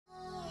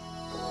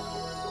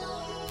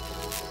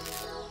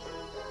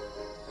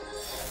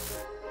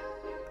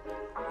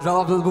Je vais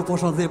avoir besoin de vous pour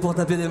chanter, pour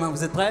taper des mains.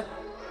 Vous êtes prêts?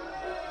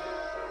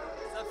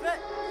 Ça fait.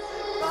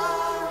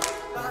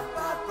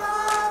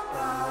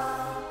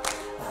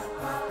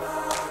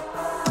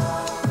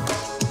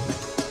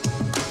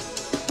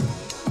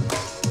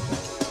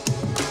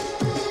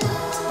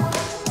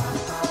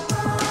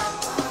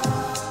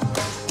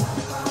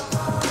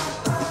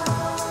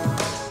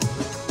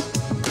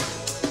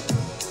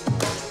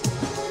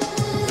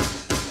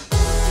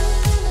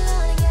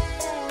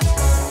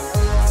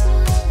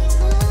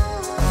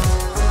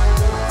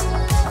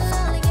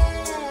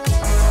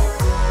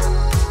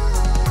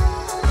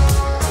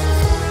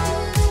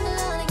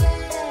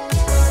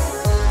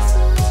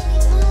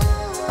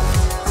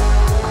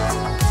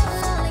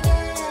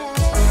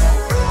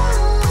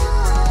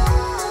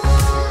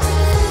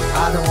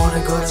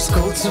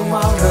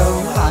 Tomorrow,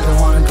 I don't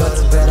wanna go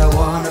to bed, I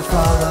wanna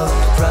follow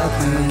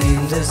Fragment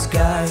in the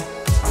sky.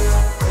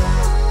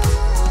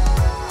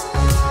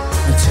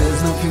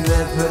 There's nothing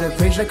left but a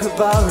page I could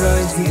borrow.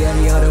 Is there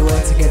any other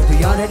way to get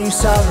beyond any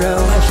sorrow?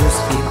 I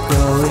just keep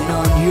going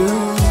on you.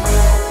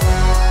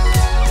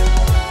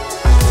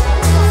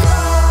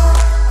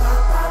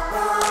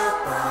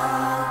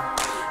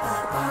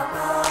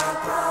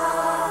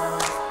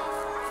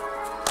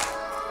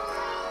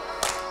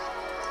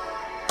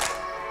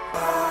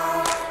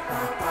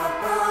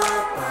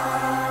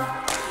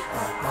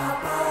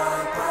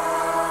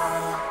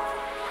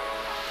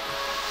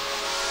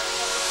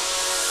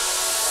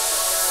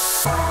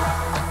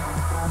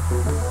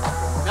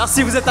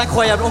 Merci, vous êtes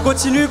incroyables. On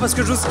continue parce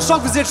que je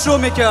sens que vous êtes chaud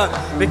mais qu'il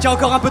y a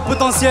encore un peu de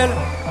potentiel.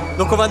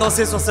 Donc on va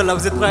danser sur celle-là,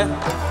 vous êtes prêts?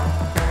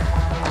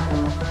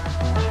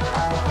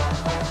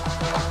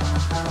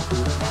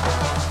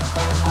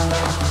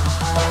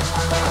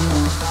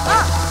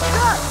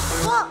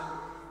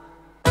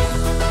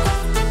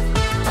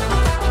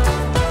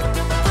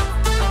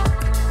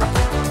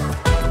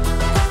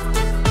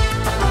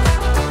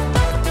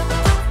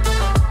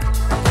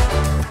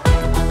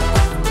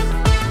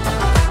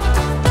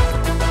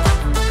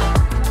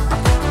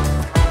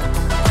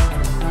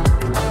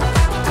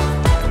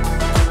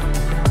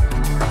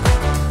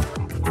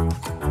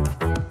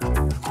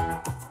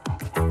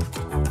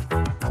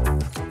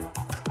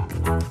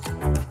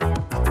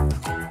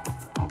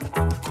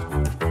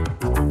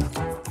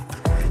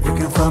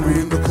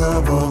 In the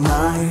club all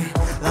night,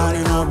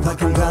 lighting up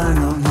like I'm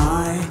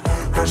dynamite.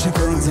 Crashing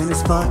things in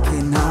his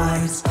fucking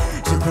nights,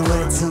 dripping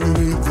wet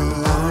underneath the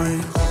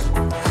lights.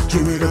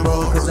 Give me the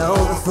ball cause I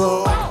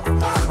overflow.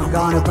 I'm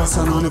gonna pass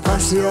on the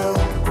patio.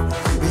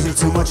 Is it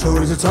too much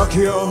or is it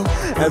Tokyo?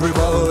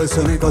 Everybody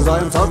listening cause I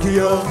am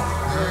Tokyo.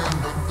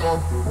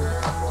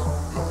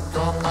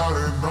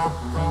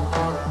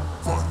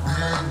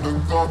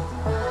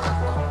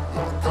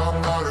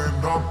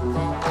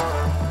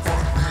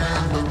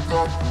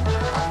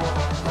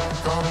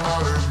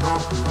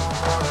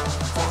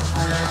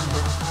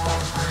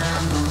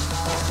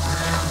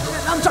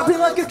 I'm dropping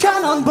like a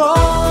cannonball.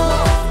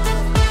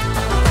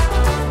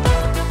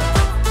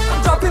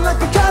 I'm dropping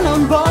like a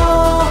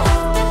cannonball.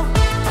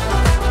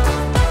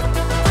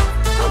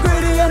 I'm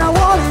greedy and I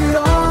want it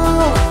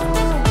all.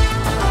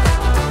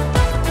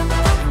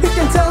 You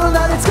can tell them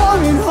that it's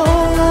coming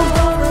home.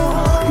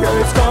 Yeah,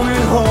 it's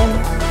coming home.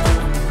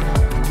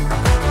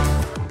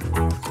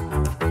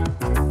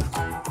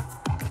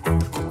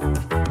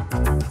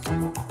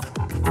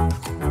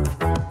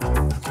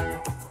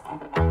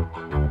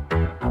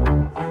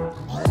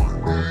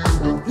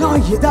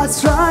 Yeah,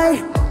 that's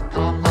right.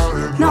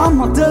 Now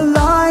I'm on the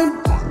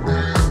line.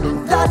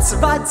 That's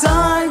about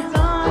time.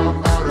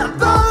 Not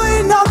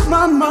blowing up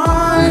my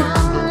mind.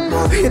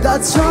 Yeah,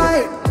 that's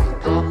right.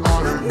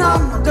 Now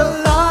I'm on the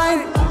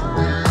line.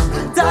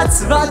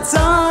 That's about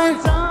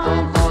time.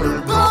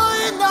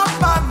 Blowing up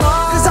my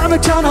mind. Cause I'm a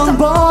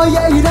cannonball.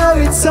 Yeah, you know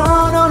it's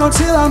on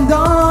until I'm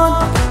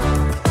done.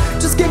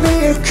 Just give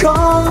me a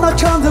call.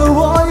 Knock on the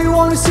wall. You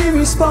wanna see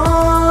me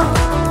spawn.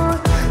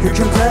 You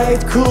can play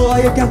it cool or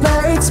you can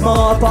play it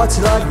small.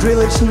 Party like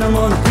religion, I'm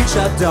on the beach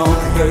at dawn.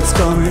 Yeah, it's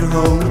coming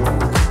home.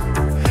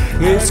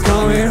 It's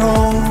coming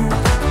home.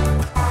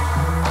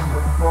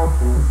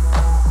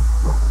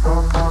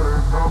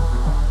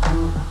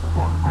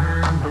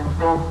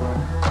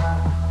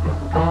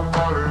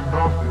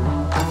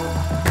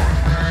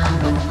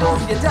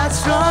 Yeah,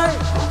 that's right.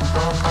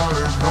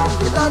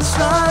 Yeah, that's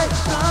right.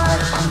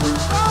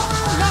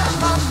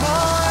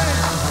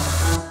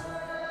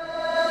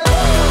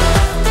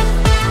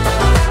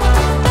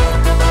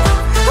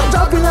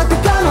 Like a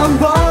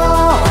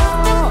cannonball.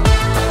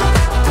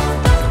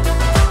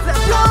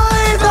 They're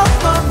blowing up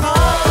my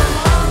mind.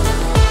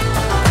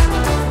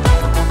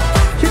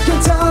 You can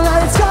tell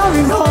that it's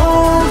coming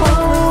home.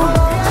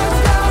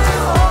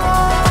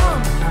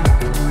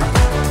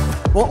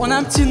 Bon, on a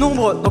un petit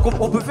nombre, donc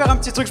on peut faire un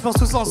petit truc, je pense,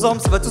 tous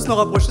ensemble. Ça va tous nous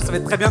rapprocher, ça va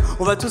être très bien.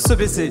 On va tous se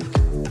baisser.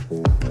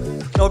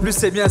 Et en plus,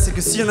 c'est bien, c'est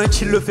que s'il y en a un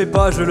qui le fait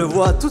pas, je le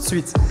vois tout de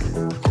suite.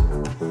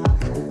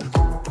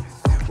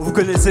 Vous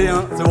connaissez,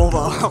 hein, c'est bon,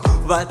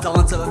 on va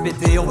attendre, ça va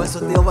péter, on va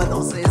sauter, on va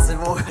danser, c'est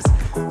bon,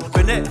 on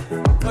connaît.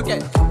 Ok.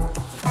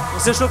 On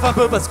s'échauffe un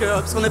peu parce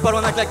qu'on n'est pas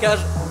loin d'un claquage.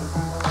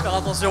 faire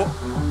attention.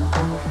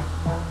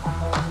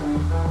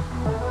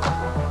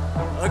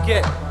 Ok.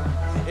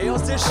 Et on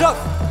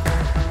s'échauffe.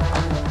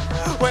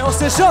 Ouais, on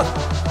s'échauffe.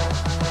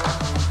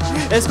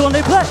 Est-ce qu'on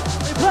est prêt?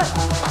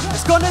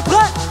 Est-ce qu'on est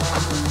prêt?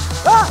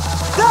 1,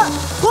 2,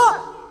 3.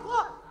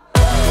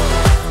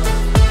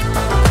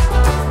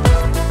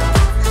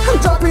 I'm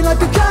dropping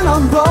like a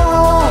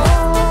cannonball.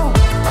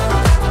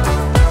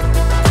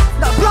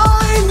 Now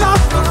blowing up.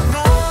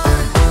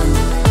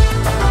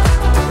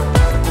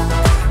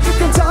 You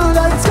can tell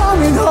that it's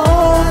coming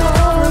home.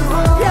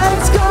 Yeah,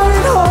 it's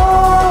coming home.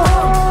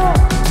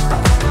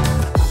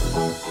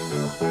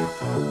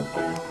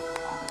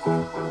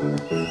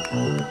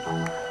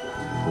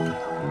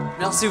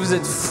 Merci, vous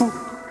êtes fous.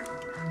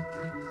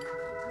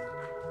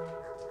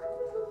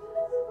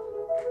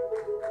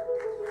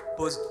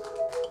 Pause.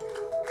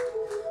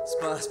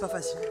 C'est pas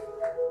facile.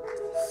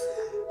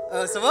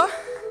 Ça va?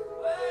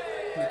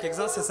 Ouais.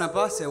 Quelques-uns, c'est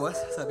sympa, ouais, ça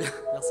va bien,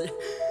 merci.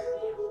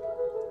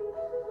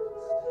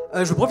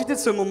 Je vais profiter de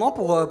ce moment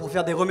pour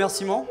faire des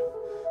remerciements,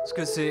 parce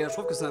que je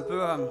trouve que c'est un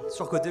peu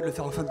surcoté de le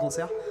faire en fin de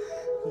concert.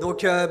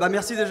 Donc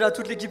merci déjà à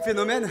toute l'équipe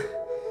Phénomène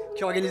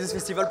qui a organisé ce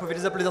festival, vous pouvez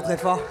les applaudir très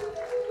fort.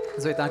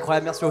 Vous avez été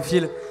incroyables, merci au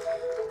fil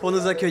pour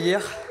nous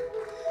accueillir.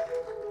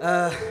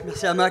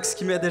 Merci à Max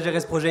qui m'aide à gérer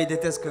ce projet, il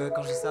déteste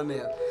quand je dis ça,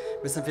 mais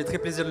ça me fait très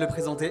plaisir de le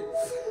présenter.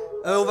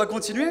 On va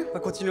continuer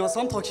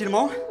ensemble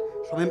tranquillement.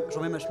 Je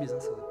remets ma chemise,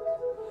 hein, ça va.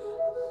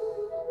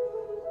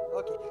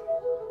 Ok.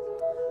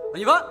 On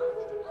y va?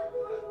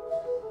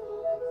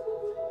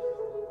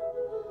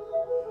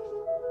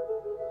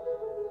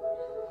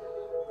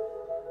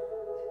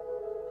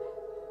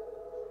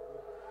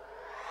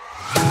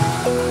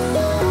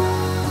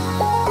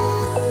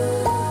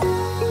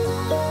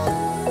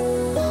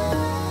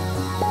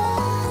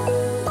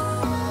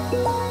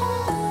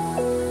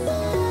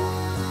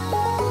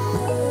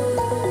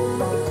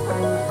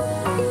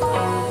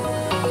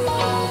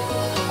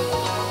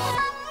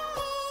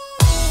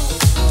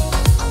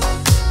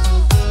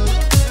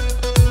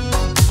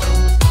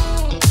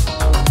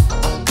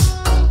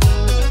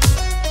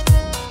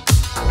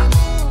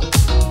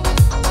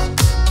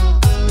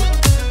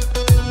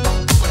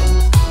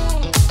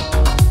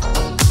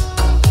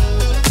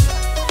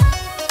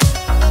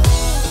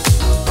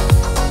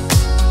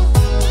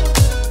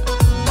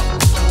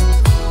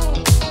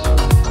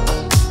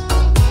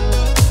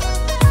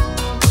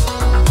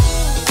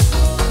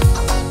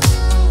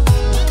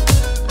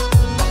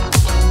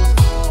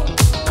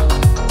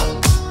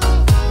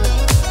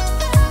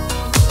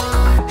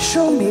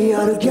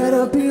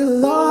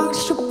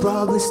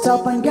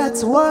 Stop and get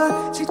to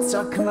work. She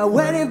talking about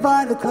waiting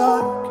by the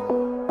clock.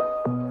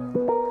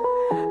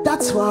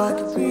 That's why I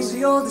get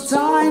busy all the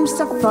time.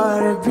 Stop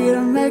fighting, beat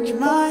and make your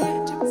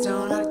mind.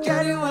 Don't not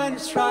get it when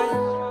it's right.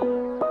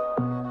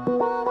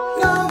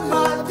 Now I'm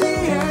at the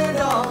end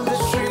of the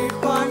street,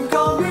 I'm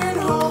coming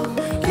home.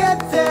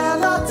 Get there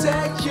and I'll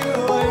take you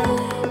away.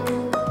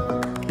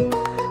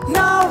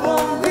 Now I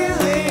won't be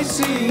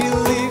lazy,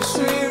 leave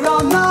sweet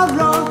on my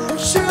run.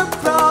 Should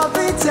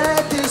probably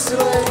take this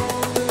way.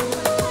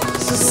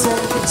 So say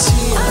it to you.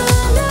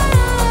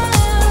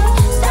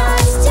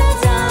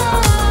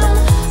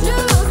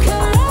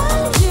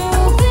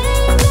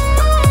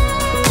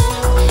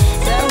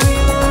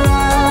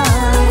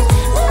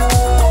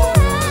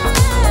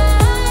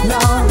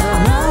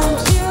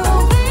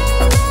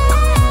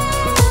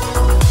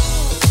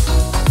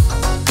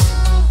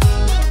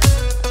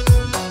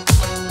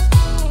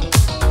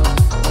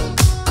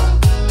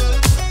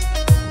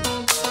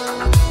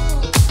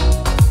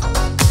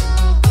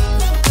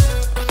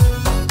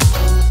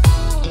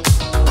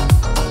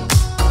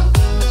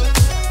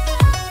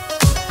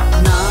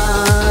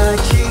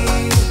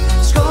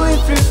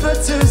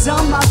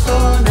 On my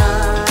phone, I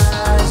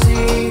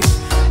see.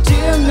 Do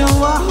you know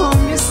what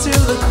home used to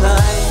look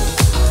like?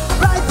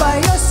 Right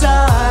by your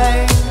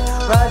side,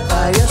 right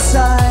by your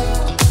side.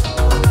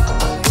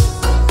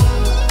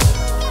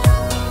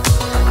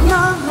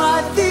 Now I'm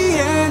at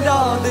the end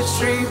of the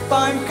street,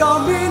 I'm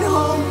coming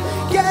home.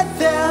 Get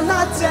there and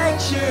I'll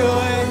take you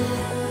away.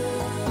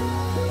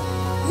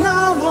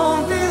 Now I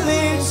won't be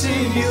leaving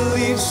till you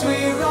leave,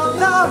 sweet on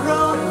the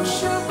road.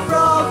 Should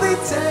probably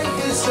take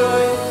this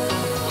way.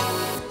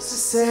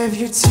 Save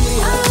your tears.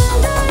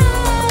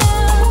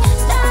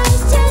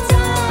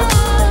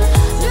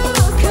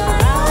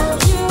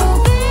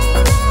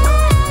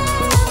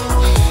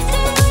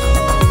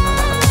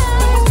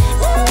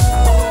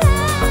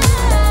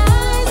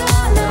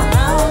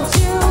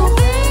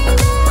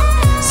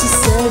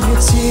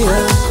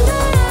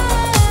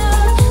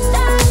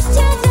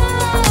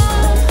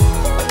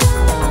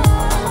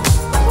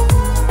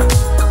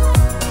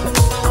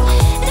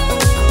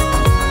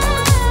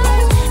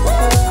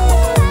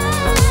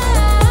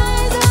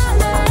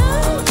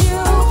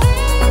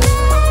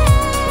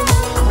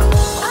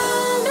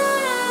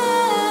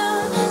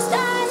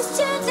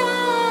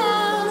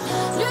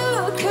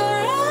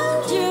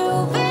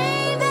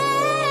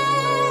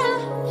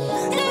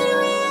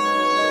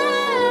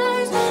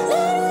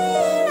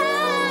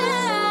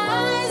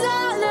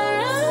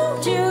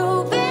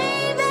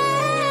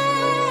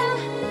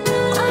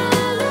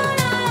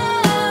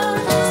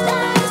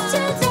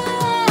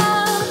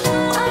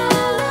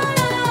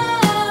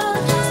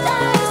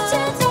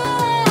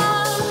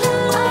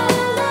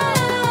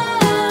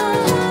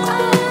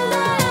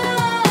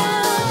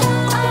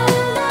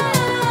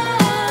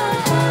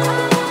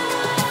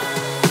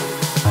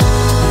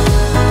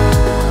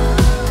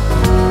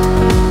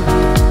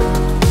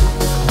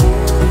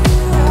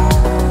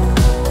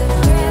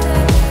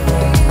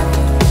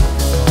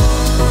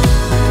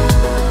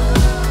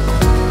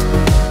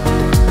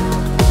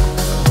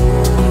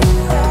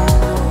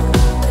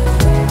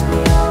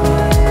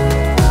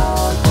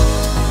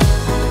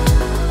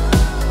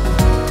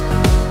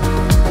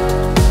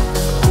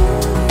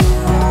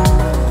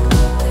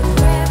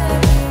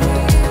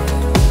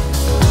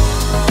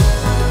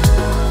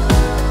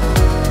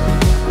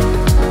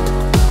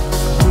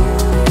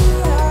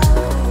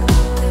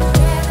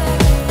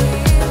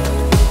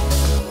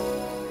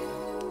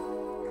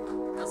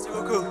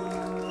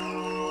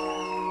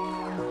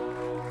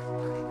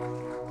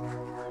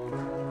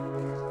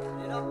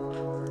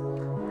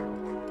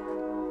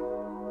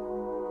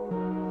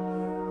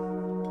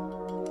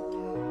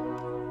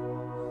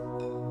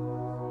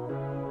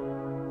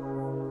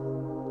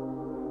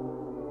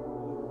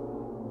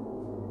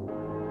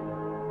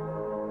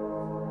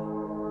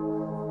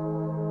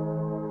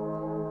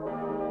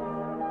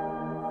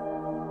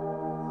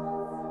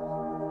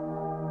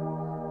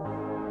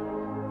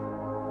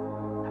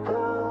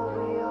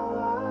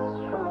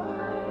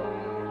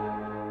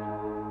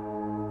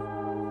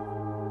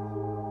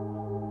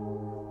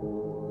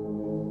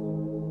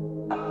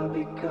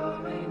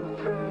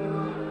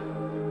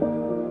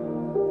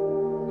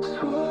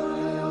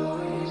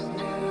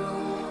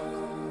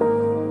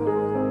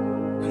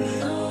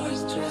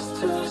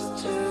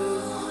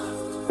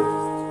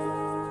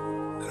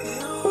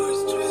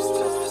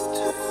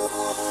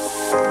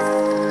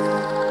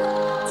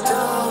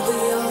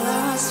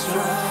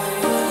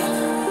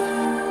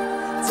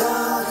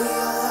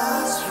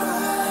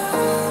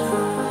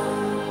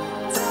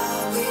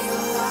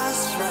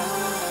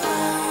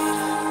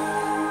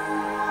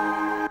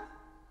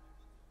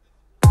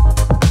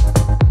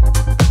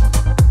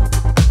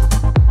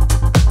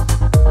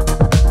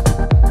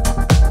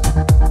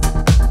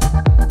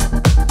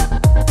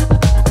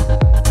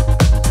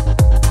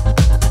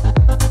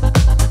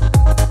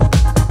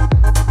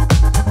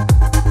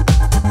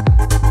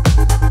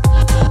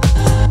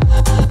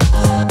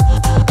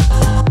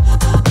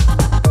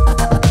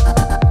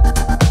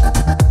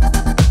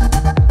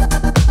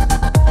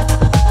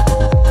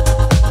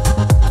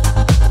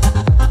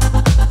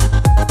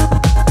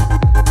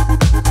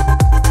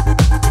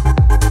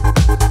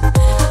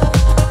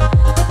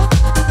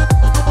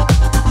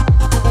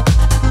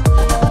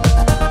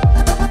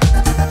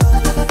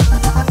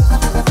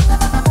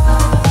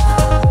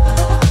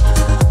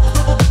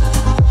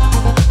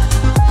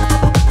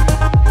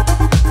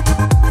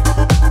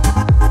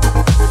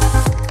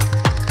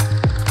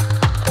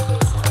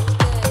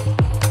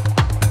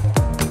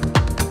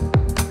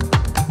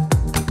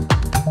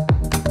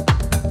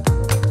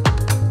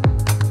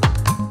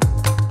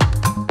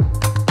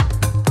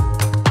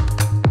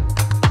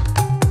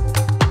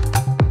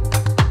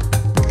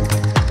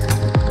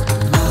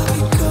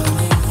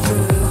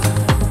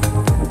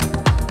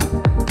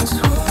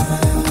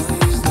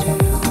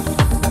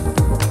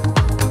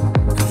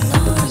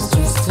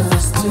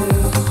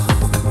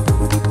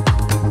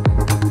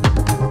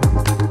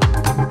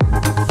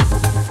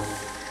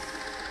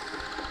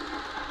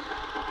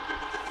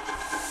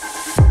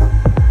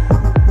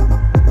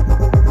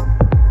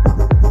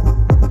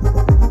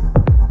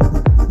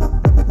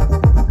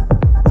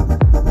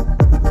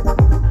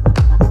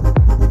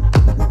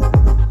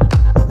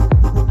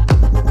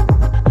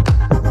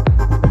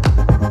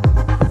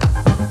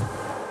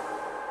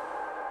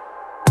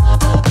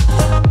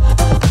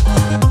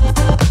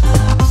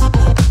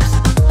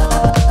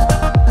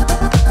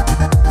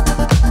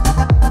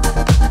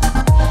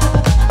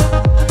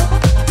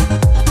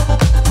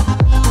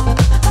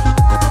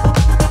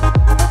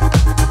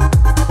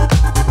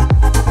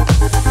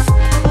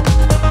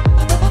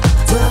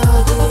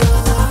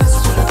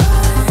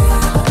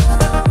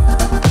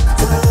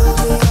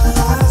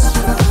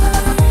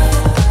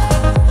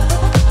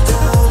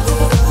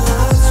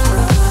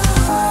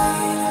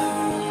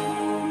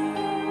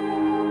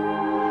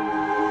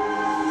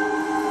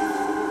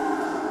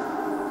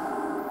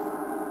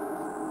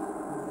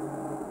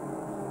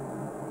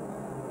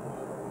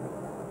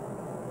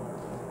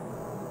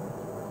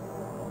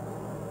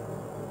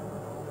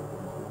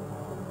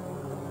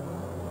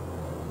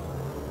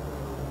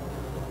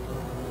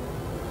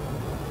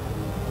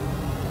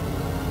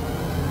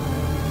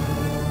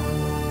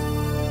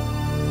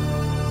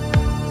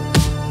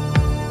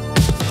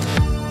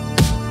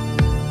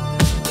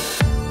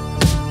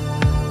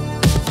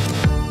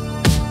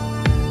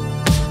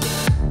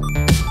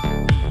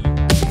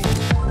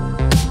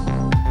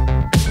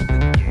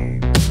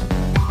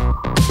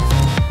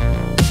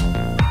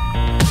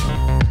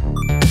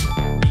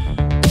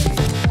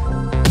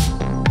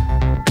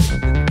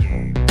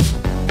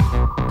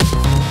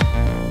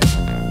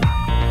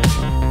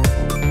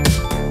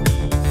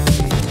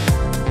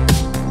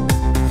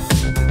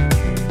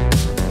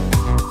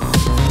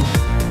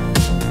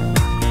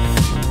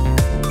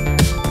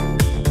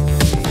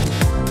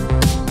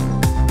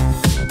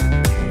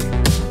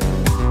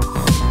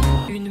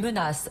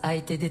 menace a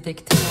été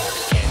détectée.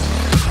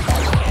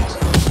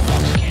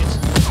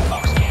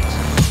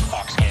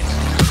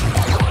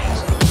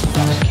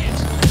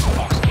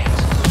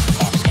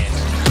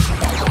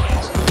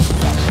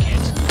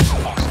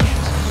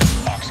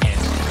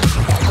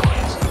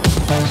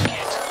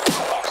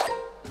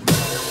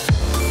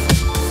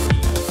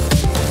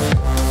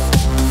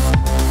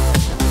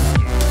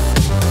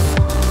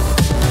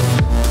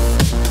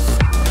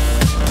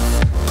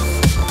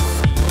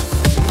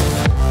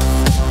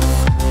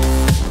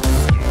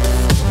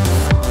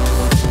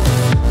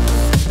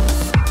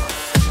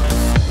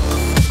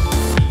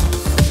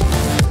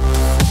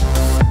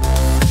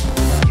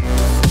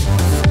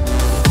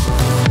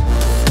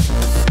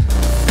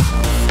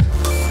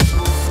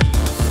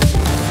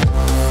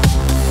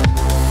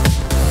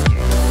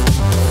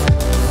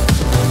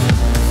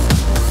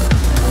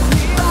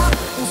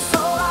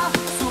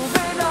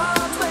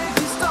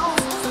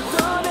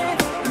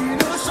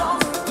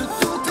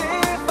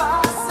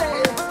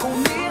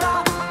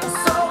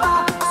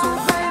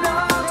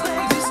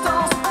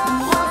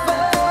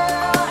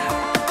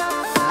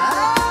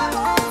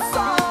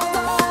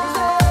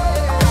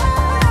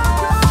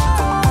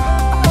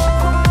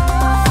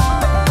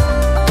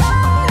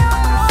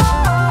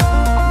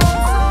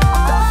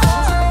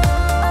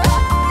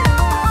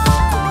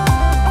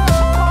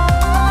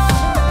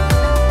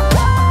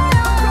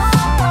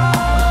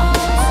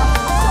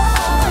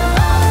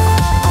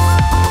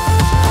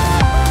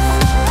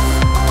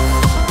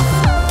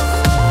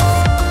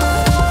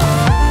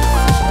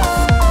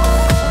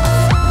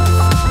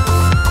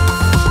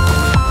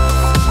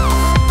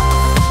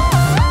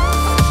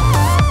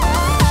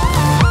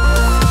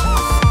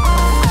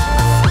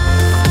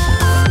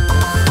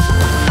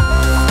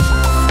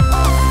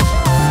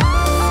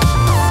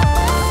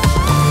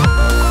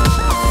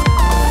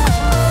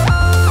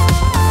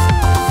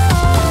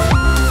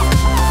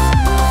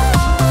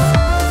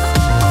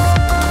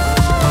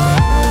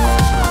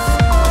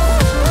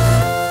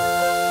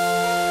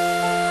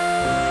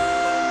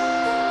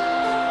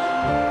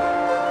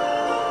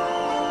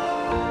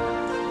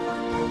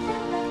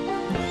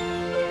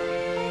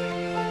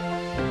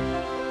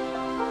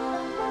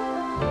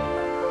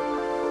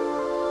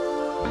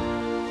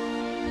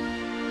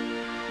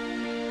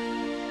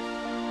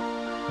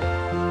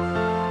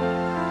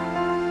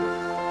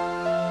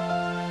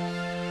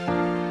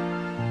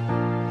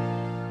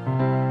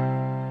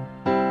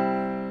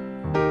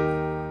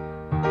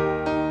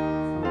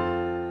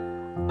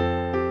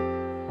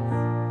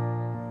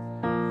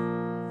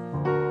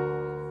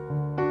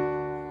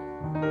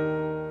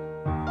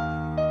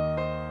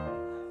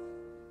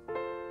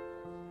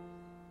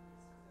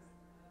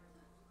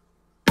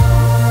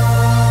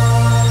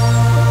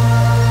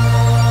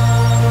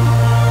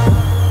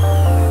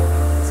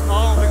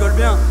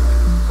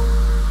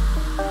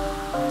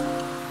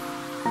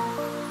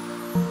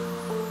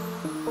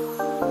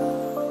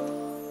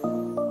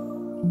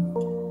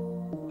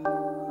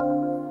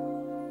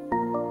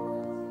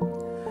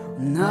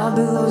 And I'll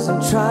be losing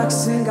track,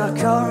 sing our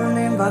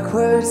current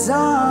backwards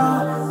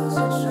on.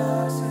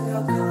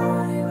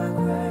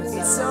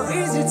 It's so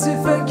easy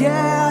to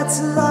forget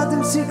to let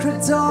them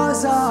secret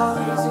doors on.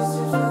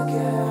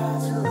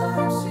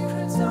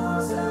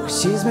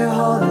 She's been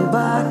holding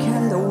back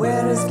and the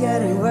weight is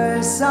getting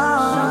worse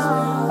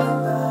on.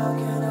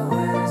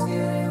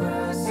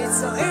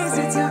 It's so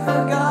easy to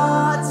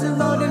forget to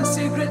let them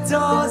secret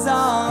doors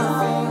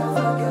on.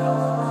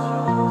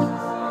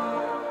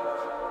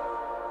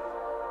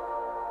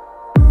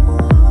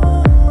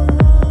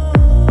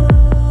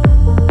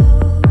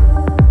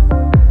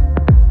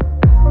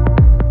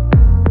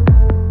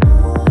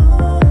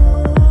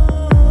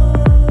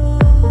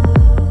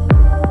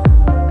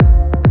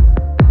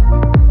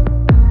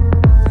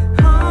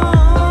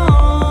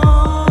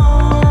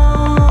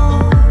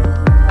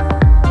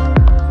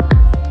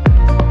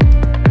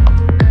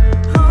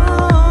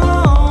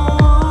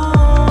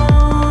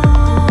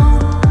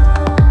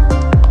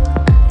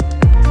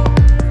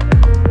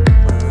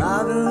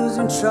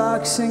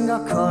 Sing a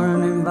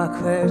current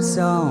backwards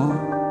song.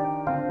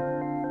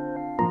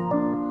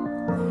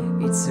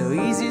 It's so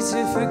easy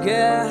to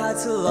forget how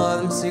to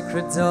love them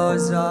secret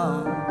doors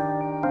on.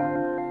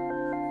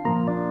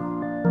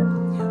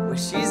 Well,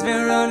 she's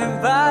been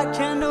running back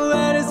and the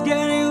weather's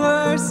getting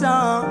worse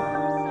on.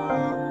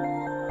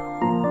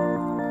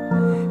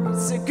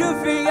 It's a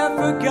good thing I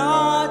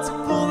forgot to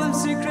pull them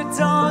secret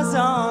doors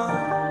on.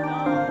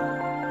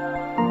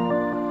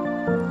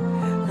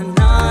 And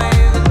I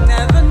would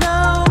never know.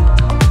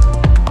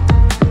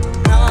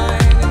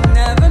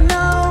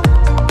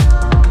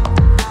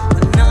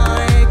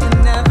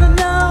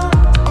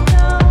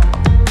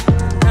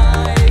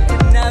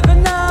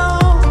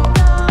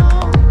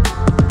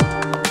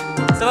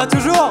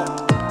 Toujours,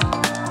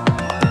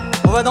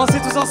 on va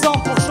danser tous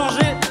ensemble pour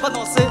changer, pas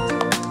danser,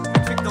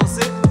 on fait que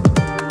danser.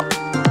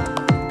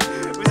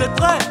 Vous êtes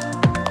prêts?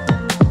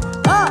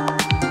 1,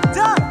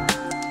 2,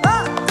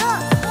 1, 2,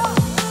 3.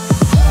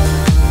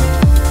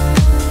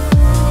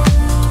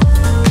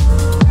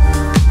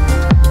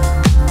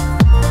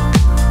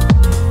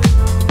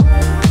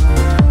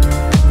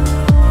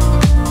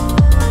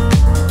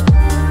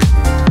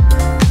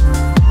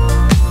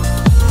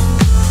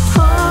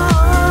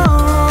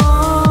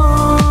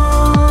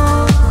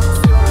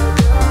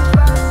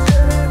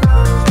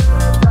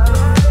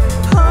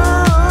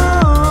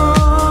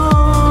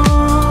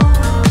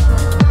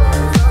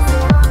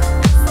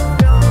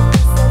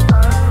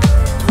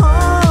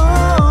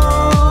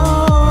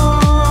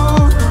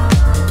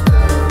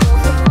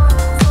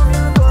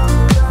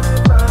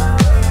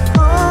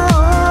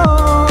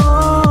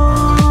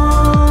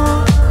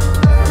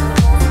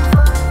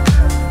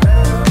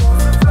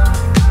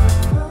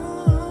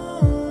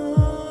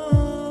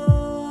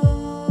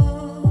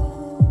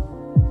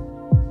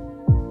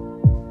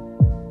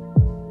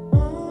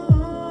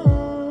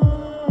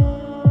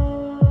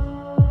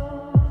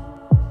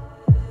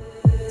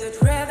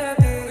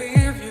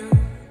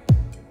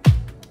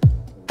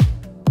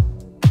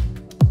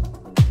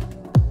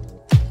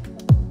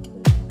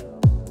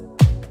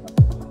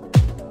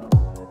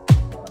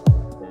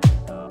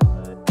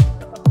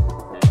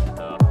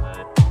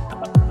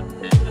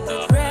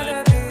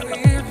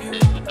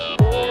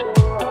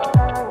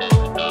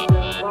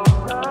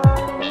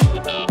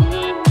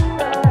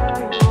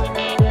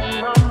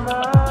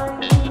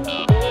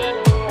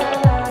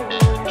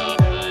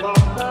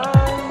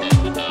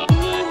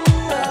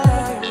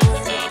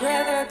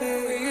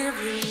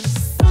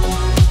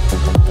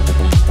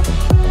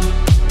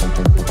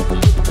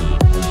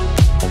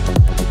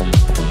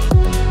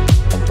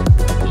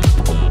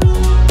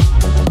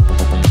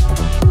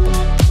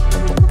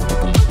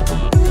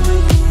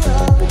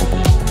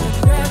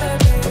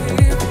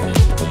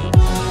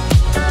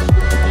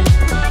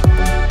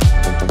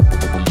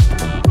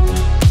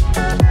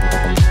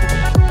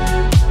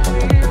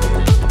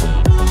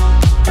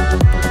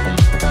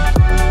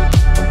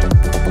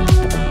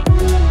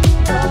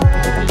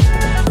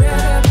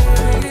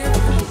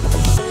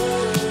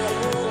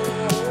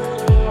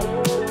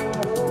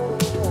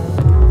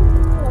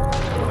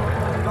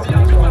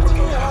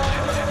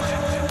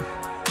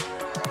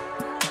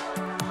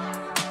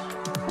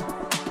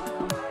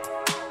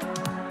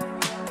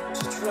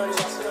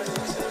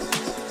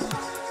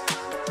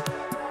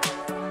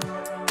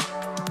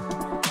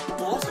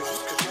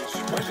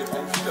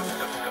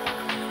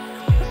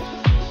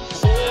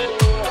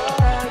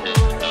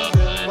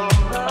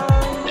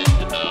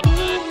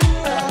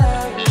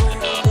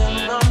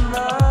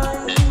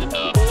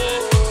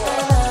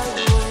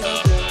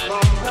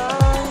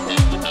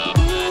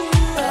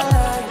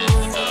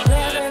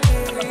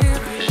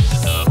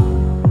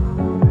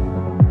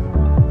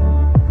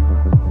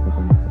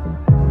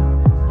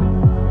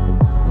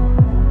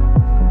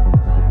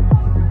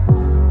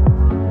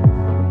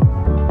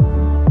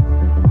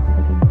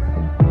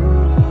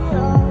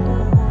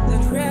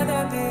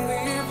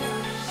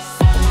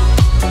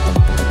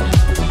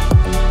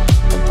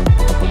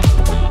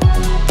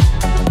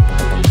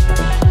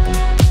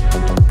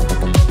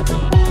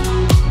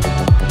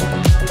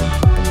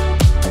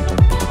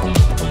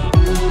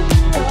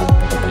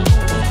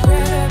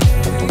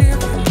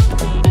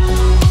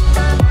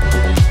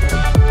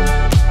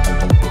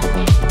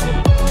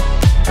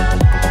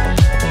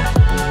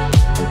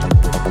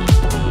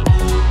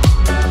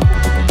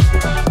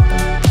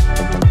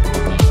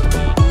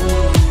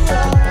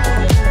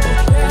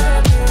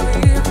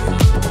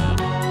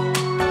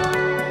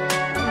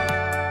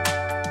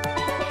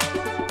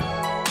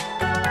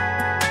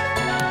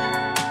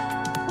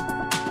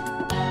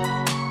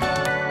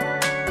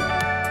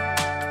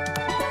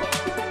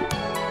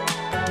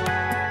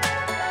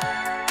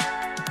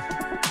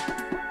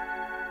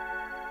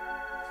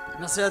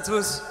 Merci à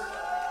tous.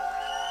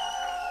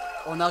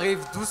 On arrive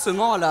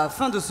doucement à la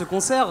fin de ce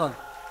concert.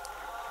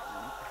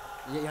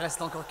 Il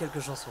reste encore quelques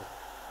chansons.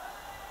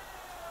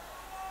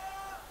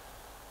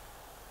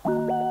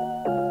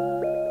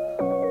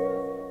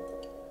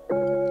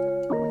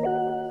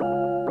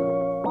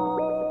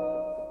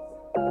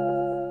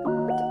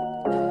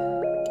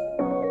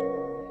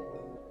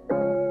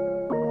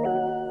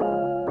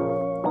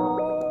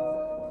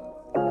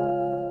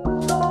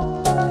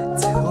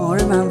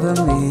 Remember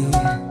me.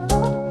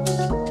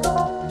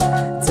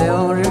 They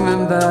won't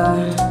remember.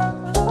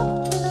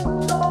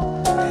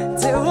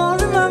 They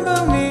won't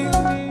remember me.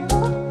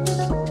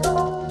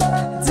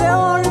 They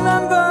won't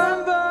remember.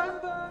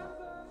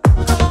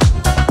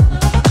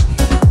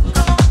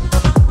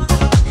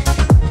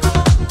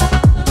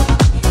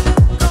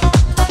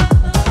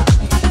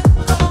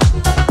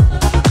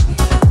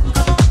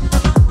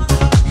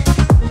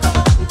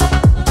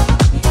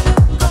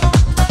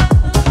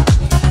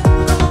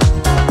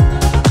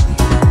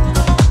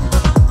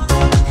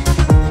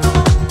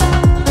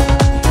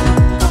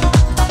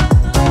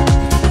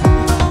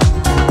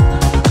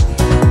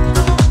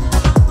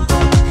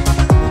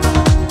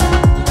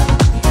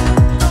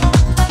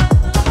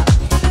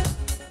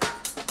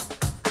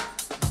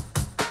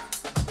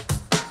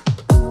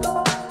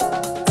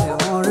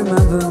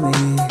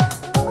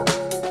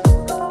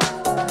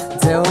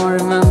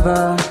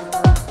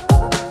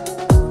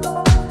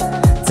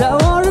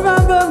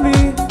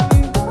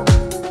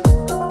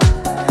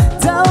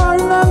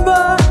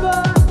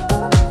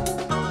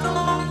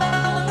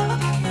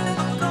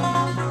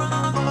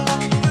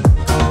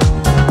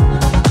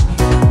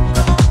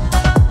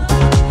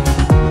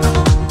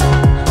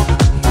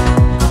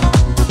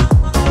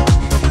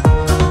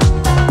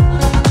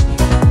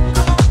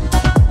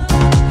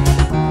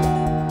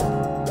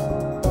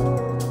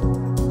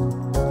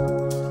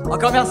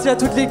 Encore merci à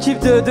toute l'équipe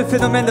de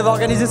Phénomène d'avoir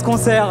organisé ce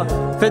concert.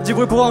 Faites du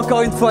bruit pour eux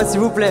encore une fois, s'il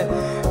vous plaît.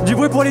 Du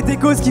bruit pour les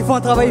décos qui font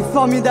un travail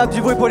formidable.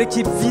 Du bruit pour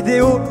l'équipe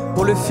vidéo,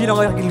 pour le fil en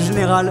règle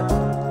générale.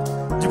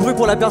 Du bruit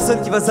pour la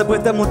personne qui va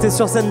s'apprêter à monter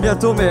sur scène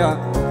bientôt,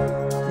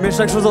 mais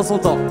chaque chose en son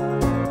temps.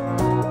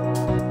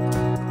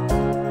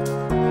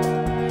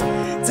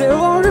 They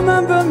won't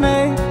remember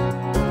me.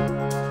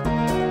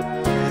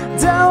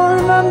 They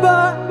won't remember.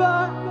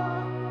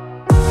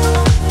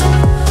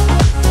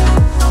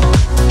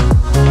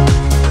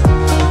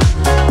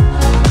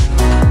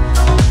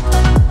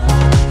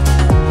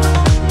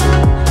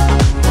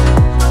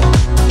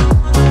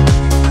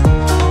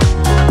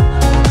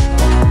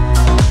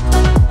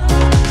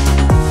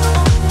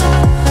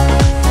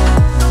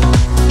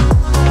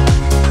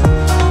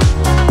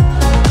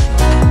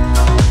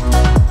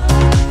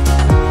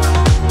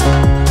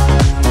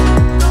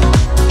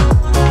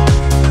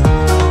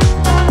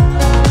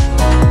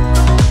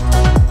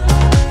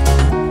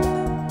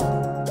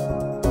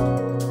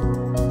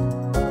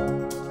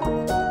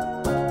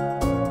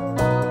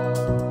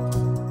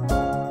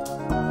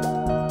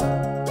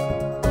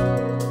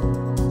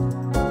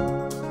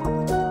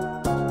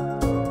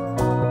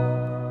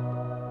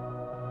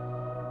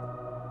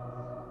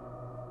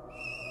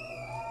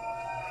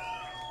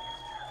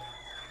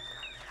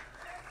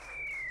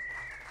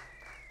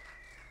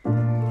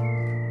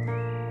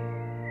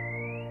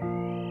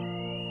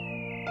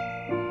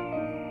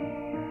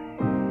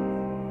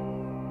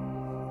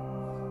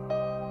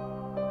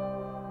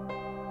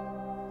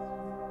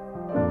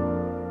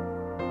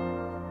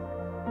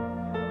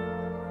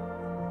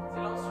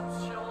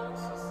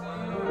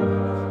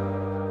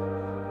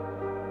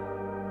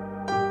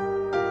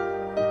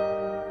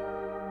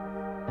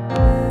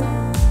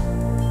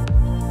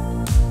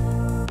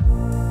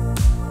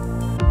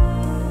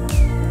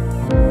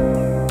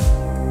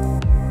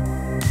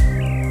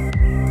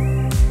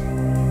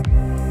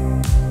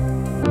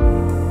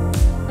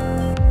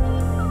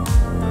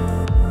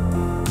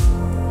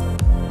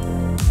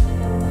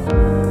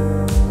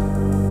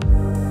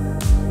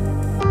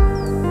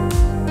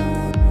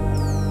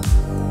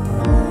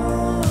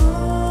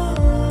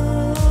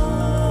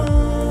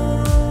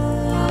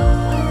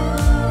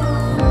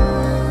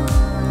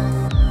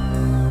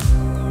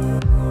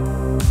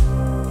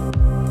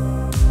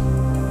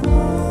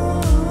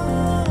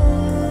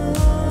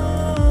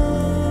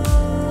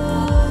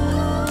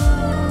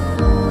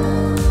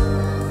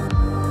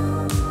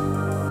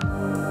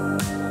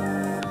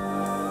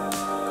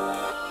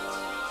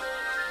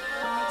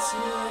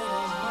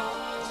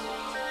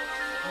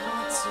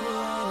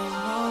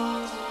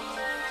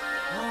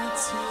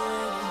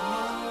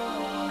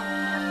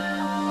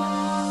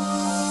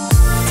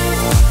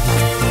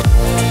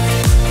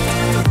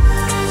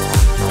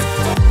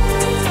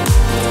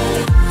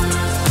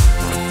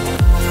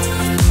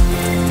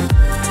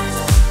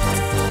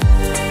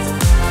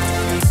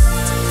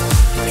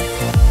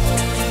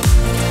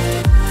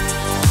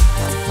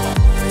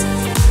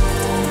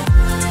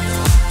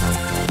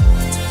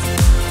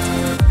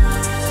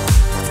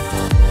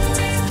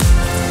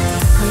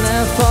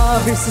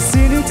 It's a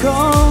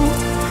cynical,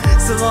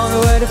 so long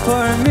waited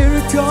for a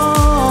miracle.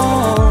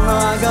 Now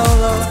I go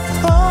low.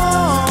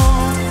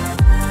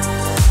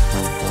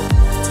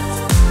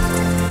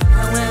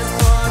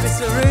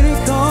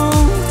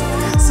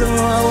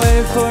 I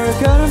wait for a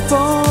curtain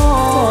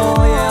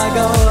fall. Yeah, I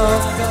got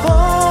love. Oh.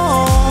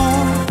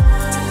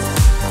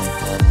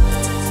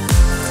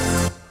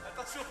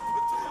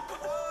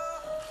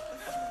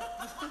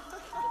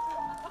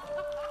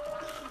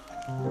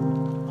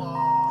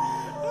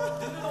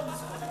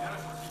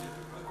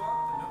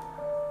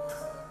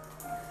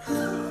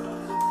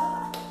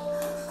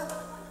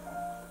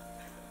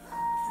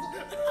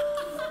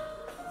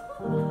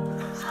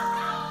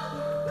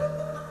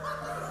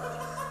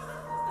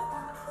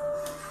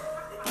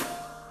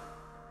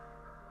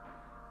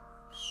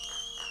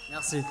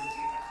 Merci.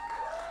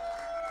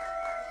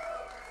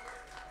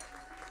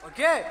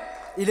 Ok,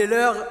 il est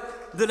l'heure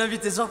de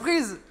l'invité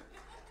surprise.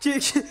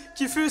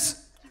 Qui fût-ce?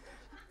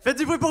 Faites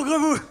du bruit pour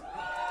Grevou.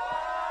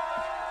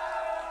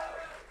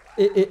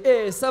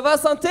 Ça va,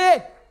 Santé?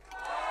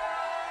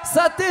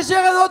 Santé, j'ai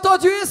rien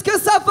entendu, est-ce que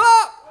ça va?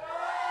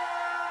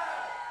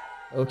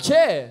 Ok,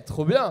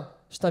 trop bien.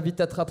 Je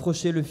t'invite à te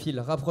rapprocher le fil.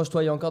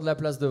 Rapproche-toi, il y a encore de la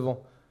place devant.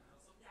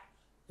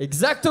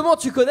 Exactement,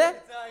 tu connais?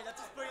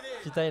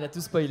 Putain, il a tout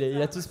spoilé,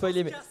 il a tout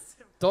spoilé, mais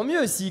tant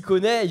mieux, s'il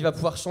connaît, il va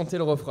pouvoir chanter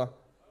le refrain.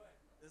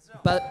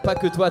 Pas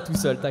que toi tout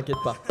seul, t'inquiète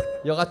pas.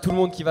 Il y aura tout le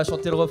monde qui va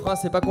chanter le refrain,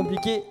 c'est pas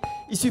compliqué.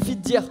 Il suffit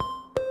de dire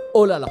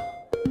oh là là.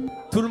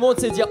 Tout le monde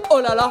sait dire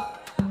oh là là.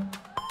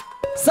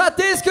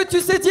 Saté, est-ce que tu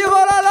sais dire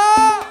oh là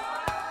là?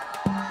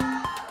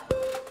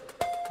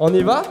 On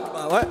y va?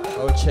 Bah ouais.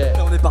 Ok.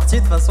 Là, on est parti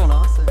de toute façon là.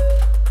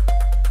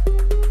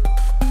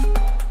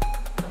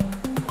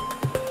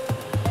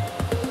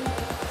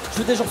 Je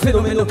veux des gens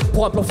phénoménaux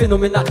pour un plan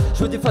phénoménal.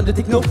 Je veux des fans de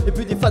techno et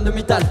puis des fans de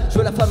métal. Je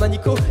veux la femme à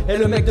Nico et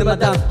le mec de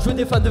madame. Je veux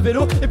des fans de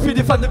vélo et puis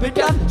des fans de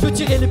bécane. Je veux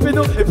tirer les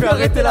pénaux et puis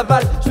arrêter la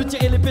balle. Je veux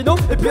tirer les pénaux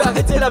et puis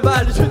arrêter la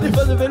balle. Je veux des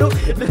fans de vélo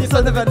et des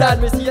fans de madame.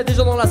 Mais s'il y a des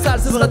gens dans la salle,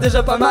 ce sera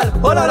déjà pas mal.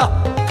 Oh là là.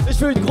 Et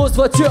je veux une grosse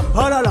voiture.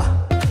 Oh là là.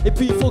 Et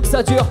puis il faut que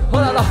ça dure. Oh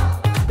là là.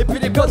 Et puis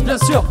les gosses bien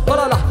sûr. Oh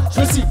là là. Je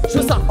veux ci, je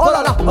veux ça. Oh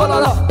là là. Oh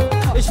là là.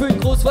 Et je veux une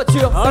grosse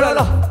voiture. Oh là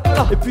là.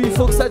 Et puis il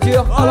faut que ça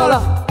dure. Oh là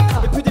là.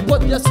 Et puis des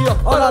potes bien sûr,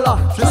 oh là là,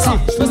 je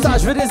veux ça,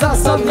 je veux des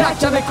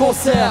insomniaques à mes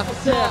concerts.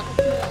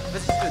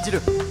 Vas-y,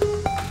 dis-le.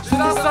 Je suis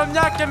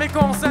insomniaque à mes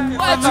concerts.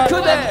 Ouais, tu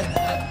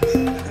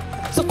connais.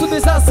 Surtout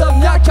des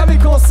insomniaques à mes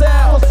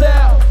concerts.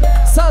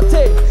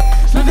 Santé,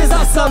 je veux des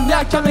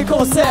insomniaques à mes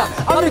concerts.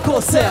 À mes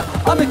concerts,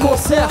 à mes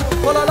concerts.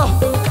 Oh là là,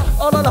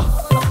 oh là là,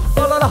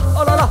 oh là là,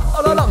 oh là là,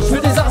 oh là là. Je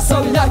veux des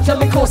insomniaques à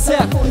mes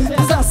concerts.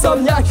 Des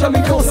insomniaques à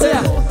mes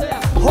concerts.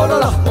 Oh là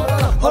là,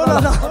 oh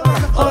là là.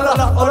 Oh là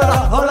là, oh là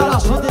là, oh là là,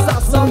 je veux des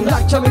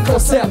insomniaques à mes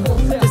concerts.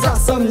 Des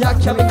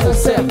insomniaques à mes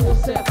concerts.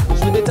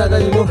 Je veux des tas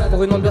d'animaux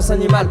pour une ambiance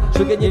animale. Je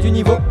veux gagner du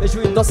niveau et je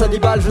veux une danse à 10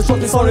 balles. Je veux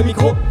chanter sans le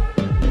micro.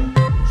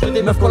 Je veux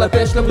des meufs pour la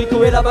pêche,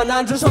 l'abricot et la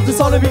banane. Je chante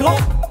sans le micro.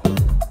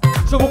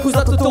 Je veux mon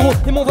cousin Totoro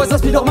et mon voisin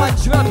Spiderman.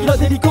 Je veux un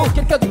pilote hélico,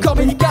 quelqu'un du corps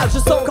médical. Je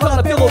sens encore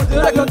l'apéro de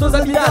la côte aux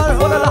abinales.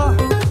 Oh là là,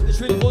 je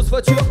veux une grosse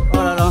voiture. Oh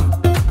là là.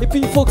 Et puis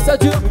il faut que ça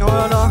dure. Oh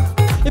là là.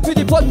 Et puis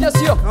des potes bien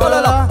sûr. Oh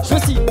là là, je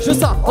veux ci, je veux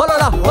ça. Oh là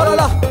là, oh là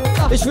là.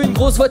 Et je veux une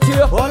grosse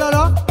voiture. Oh là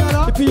là,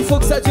 et puis il faut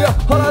que ça dure.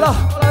 Oh là là,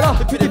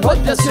 et puis des potes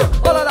bien sûr.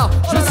 Oh là là,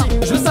 je veux ci,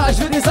 je veux ça.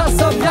 Je veux des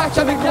insomniaques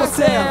à mes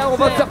concerts. On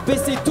va faire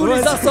baisser tous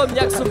les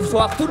insomniaques ce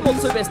soir. Tout le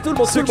monde se baisse, tout le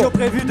monde se Ceux qui ont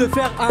prévu de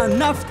faire un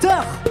after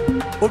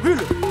au bulle.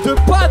 De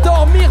pas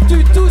dormir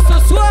du tout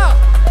ce soir.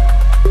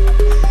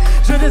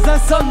 Je veux des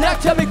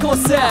insomniaques à mes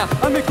concerts.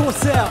 À mes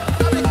concerts.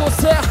 À mes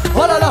concerts. Oh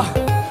là là,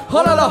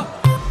 oh là là.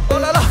 Oh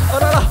là là, oh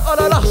là là, oh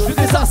là là, je veux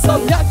des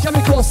insomniaques à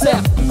mes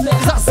concerts.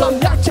 Des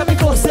insomniaques à mes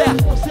concerts.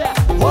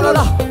 Oh là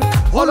là,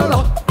 oh là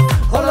là,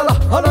 oh là là,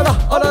 oh là là,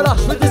 oh là là,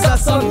 je veux des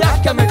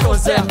insomniaques à mes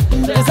concerts.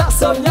 Des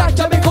insomniaques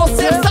à mes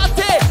concerts.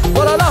 Santé.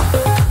 Oh là là,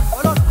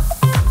 oh là là,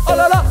 oh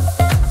là là,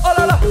 oh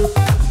là là,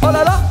 oh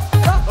là là,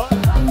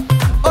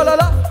 oh là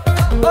là,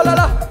 oh là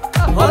là,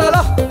 oh là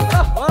là,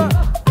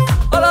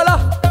 oh là là,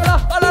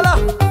 oh là là,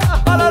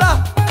 oh là là,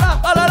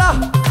 oh là là,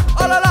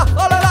 oh là là,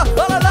 oh là là,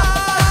 oh là là.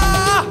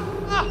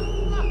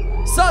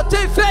 Santé,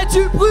 fait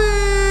du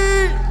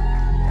bruit.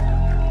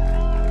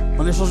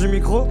 On échange de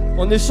micro.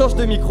 On échange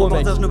de micro, On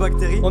mec. partage nos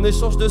bactéries. On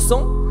échange de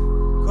sang.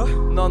 Quoi?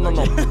 Non, non,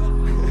 non.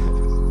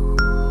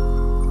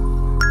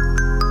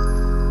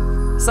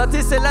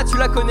 Santé, celle-là, tu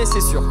la connais,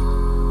 c'est sûr.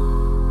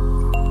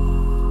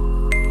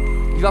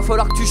 Il va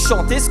falloir que tu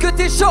chantes. Est-ce que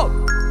t'es chaud?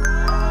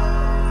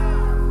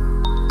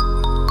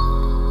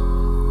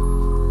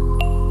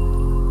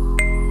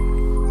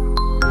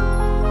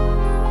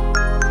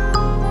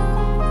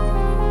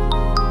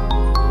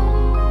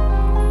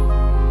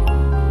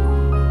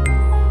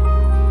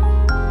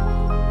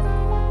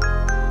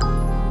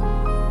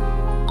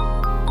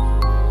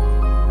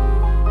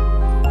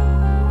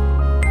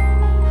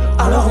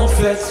 Alors en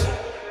fait,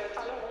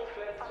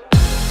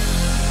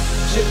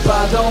 j'ai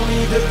pas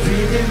dormi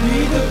depuis des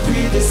nuits,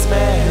 depuis des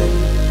semaines.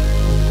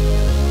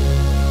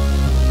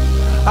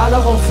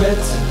 Alors en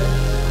fait,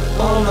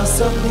 en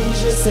insomnie,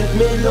 j'ai cette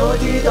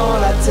mélodie dans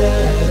la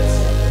tête.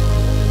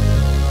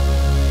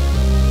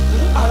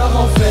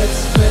 Alors en fait,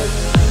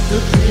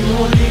 depuis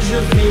mon lit, je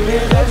vis mes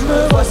rêves, je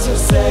me vois sur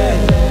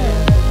scène.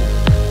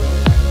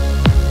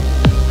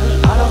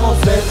 Alors en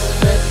fait,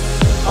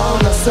 En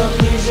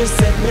insomnie, j'ai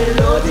cette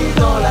mélodie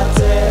dans la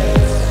tête.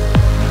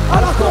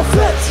 Alors qu'en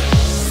fait,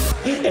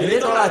 elle est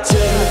dans la tienne.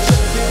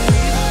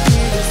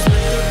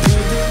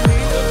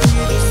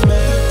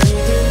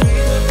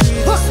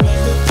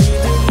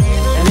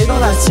 Elle est dans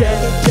la tienne.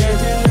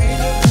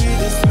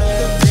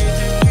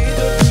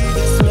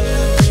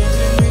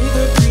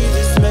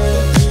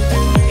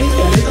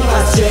 Elle est dans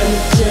la tienne.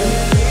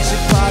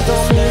 J'ai pas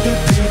dormi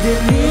depuis des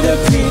nuits,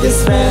 depuis des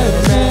semaines.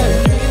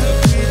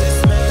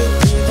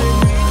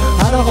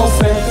 Alors en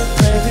fait,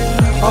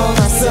 en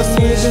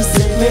insomnie, j'ai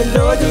cette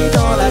mélodie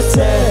dans la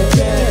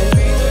tête.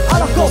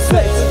 Alors qu'en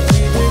fait,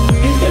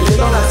 elle est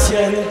dans la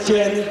tienne.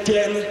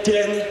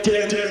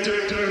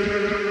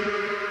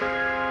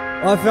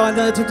 On va faire un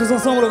dernier truc tous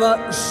ensemble, on va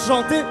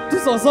chanter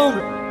tous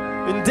ensemble.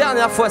 Une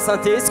dernière fois,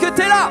 Synthé, est-ce que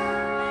t'es là?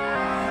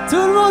 Tout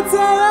le monde sait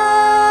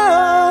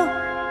yeah.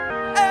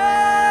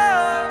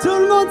 Tout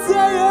le monde sait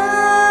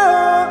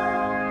yeah.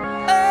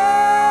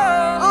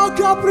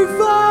 Encore plus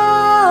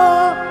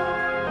fort.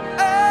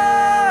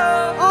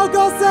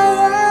 Encore sait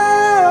yeah.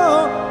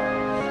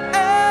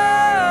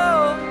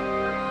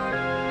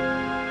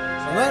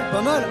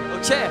 Pas mal.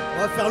 Ok.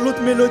 On va faire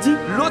l'autre mélodie.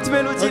 L'autre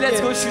mélodie, Ok.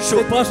 let's go, je suis chaud.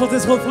 Vous êtes prêts à chanter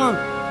ce refrain?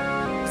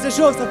 C'est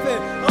chaud, ça fait.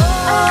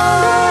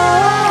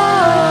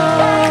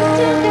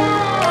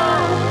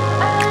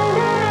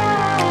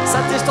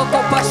 Synthé, je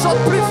t'entends pas, chante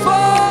plus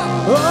fort.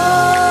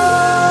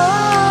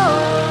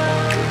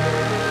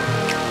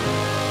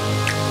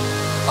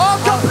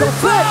 Encore plus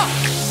fort.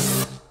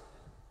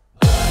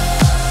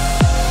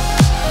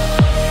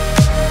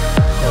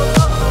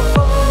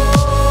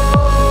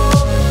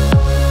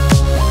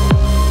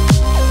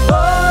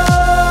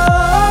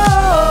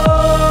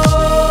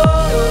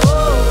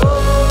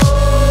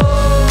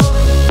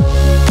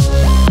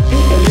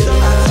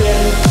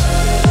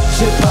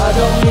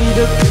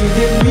 Depuis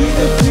des nuits,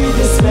 depuis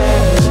des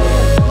semaines.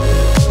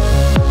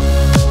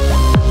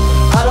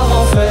 Alors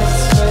en fait,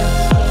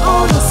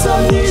 en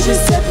insomnie, j'ai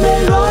cette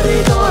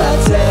mélodie dans la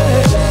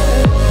tête.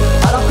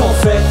 Alors qu'en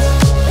fait,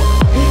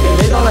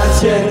 elle est dans la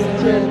tienne.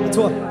 Et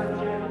toi?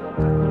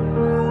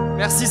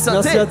 Merci, Synthé.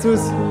 Merci à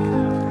tous.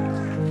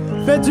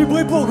 Faites du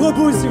bruit pour Gros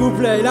Boulle, s'il vous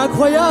plaît. Il est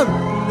incroyable,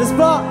 n'est-ce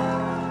pas?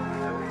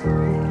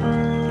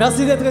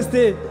 Merci d'être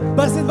restés.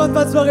 Passez une bonne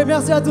fin de soirée.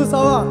 Merci à tous. Au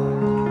revoir.